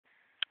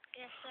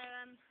Yeah, so,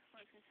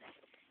 what was I going to say?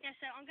 Yeah,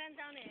 so I'm going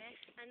down here,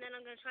 and then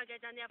I'm going to try to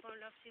go down the other one,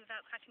 obviously,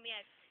 without cracking my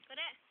head.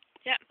 Got it?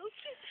 Yeah. Oh,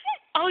 shit!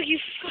 Oh,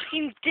 you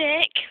fucking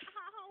dick!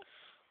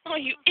 Ow! Oh,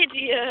 you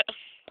idiot!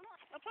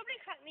 I'll probably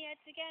crack my head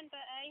again,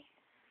 but,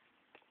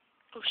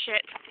 Oh,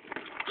 shit.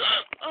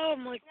 Oh,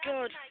 my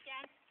God.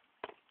 Again.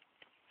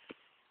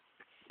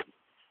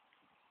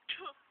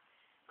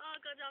 Oh,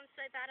 God, I'm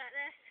so bad at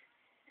this.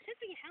 I should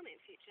bring a helmet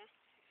in future.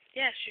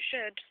 Yes, you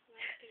should.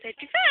 Right,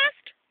 Safety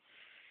first.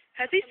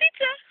 Happy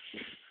pizza.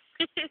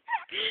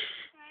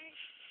 Right.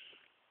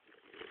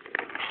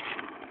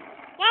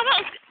 Wow, that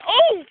was...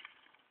 Oh!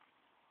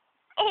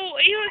 Oh,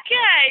 are you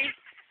okay?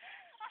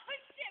 Oh,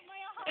 shit, my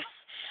arm.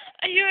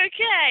 Are you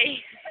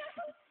okay?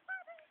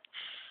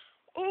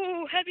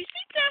 Oh, happy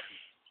pizza.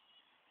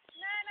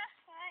 No, that's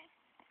fine.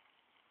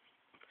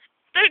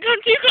 Don't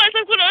come too close,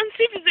 I've got it on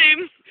super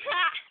zoom.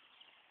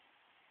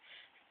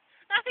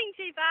 Nothing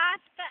too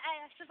bad, but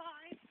I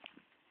survived.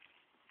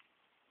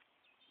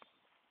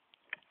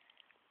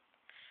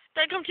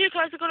 Don't come too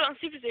close, I've got it on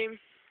super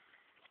zoom.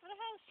 What the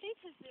hell is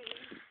super zoom?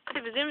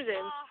 Super zoom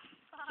zoom. Oh,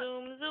 fuck.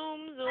 Zoom,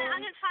 zoom, zoom. Right,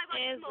 I'm going to try once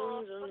Yeah,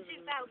 more. zoom, Got zoom, two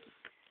belts.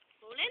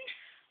 All in?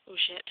 Oh,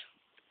 shit.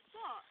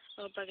 What?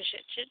 Oh, bugger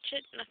shit,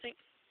 shit, nothing.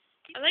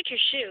 I like your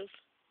shoes.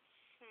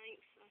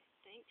 Thanks, I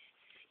think.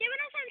 Yeah, when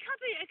I was on the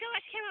cupboard, a girl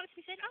actually came up to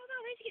me and said, oh, wow,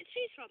 where'd you get the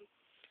shoes from?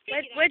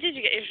 Where did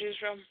you get your shoes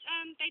from?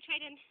 They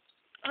trading.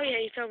 Oh,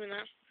 yeah, you told me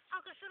that. Oh,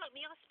 I feel like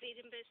me arse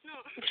bleeding, but it's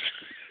not.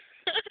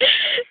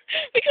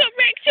 We got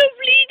rectal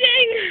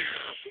bleeding!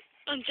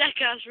 On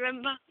Jackass,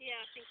 remember? Yeah,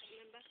 I think I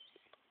remember.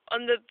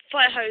 On the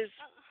fire hose.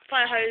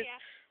 Fire hose. Yeah.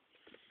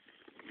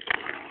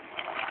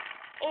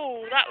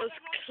 Oh, that was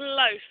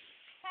close.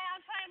 Hey,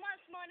 I'm trying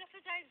once more, and if I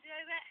don't do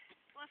it,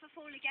 or if I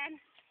fall again,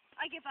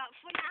 I give up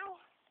for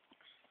now.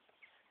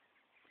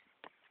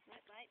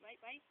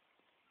 Wait.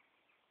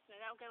 No,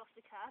 that'll go off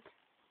the curb.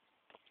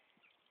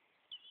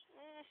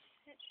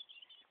 Shit.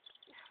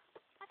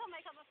 I can't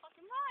make up my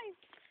fucking mind.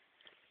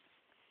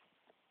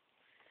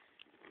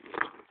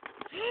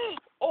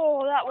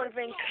 Oh, that would have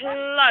been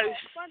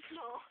close. Once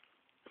more.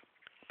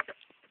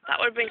 That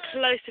would have been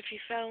close if you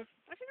fell.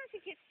 I don't know if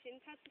you get shin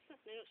pads or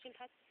something. No, not shin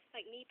pads.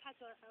 Like knee pads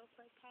or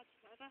elbow pads,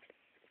 whatever.